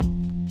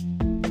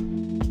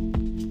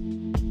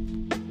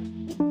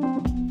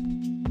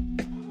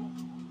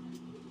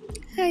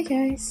Hi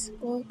guys,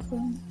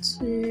 welcome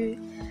to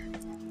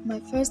my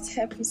first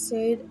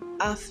episode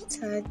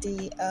after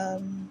the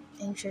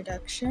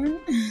introduction.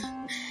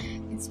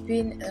 It's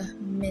been a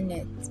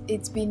minute.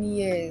 It's been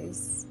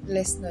years.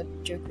 Let's not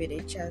joke with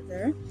each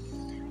other.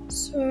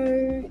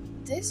 So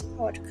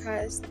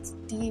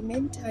the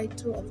main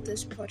title of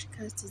this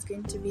podcast is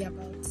going to be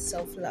about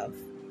self-love.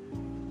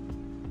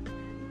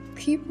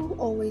 People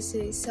always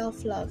say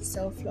self-love,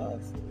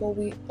 but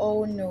we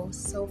all know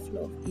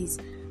self-love is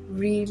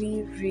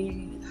really,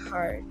 really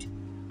hard.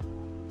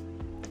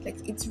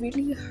 It's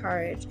really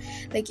hard.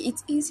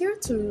 It's easier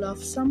to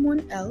love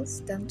someone else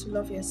than to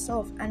love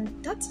yourself, and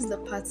that is the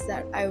part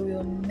that I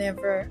will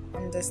never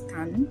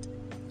understand.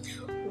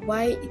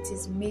 Why it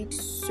is made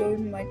so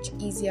much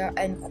easier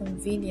and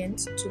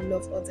convenient to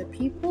love other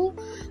people,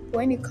 but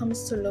when it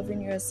comes to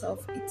loving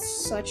yourself, it's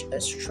such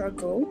a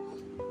struggle.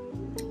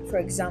 For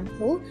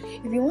example,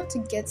 if you want to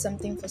get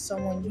something for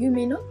someone, you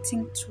may not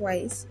think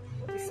twice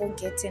before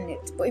getting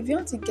it. But if you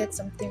want to get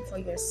something for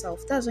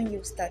yourself, that's when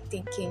you start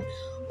thinking,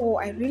 oh,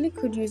 I really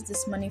could use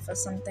this money for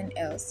something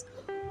else.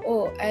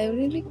 Oh, I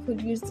really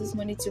could use this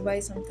money to buy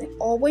something.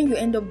 Or when you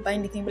end up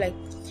buying the thing, like,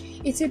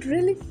 it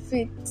really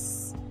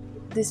fits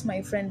this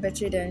my friend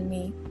better than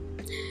me.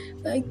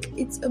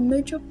 It's a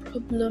major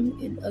problem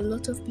in a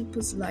lot of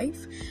people's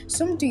life.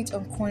 Some do it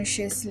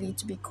unconsciously,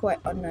 to be quite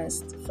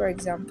honest. For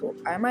example,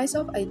 I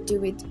myself, I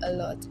do it a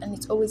lot, and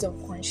it's always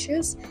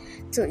unconscious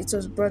till it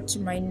was brought to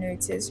my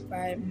notice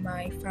by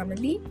my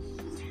family.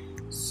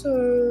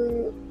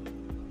 So,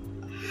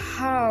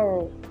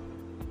 how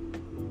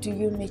do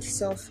you make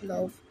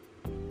self-love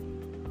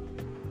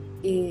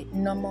a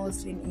normal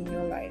thing in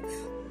your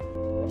life?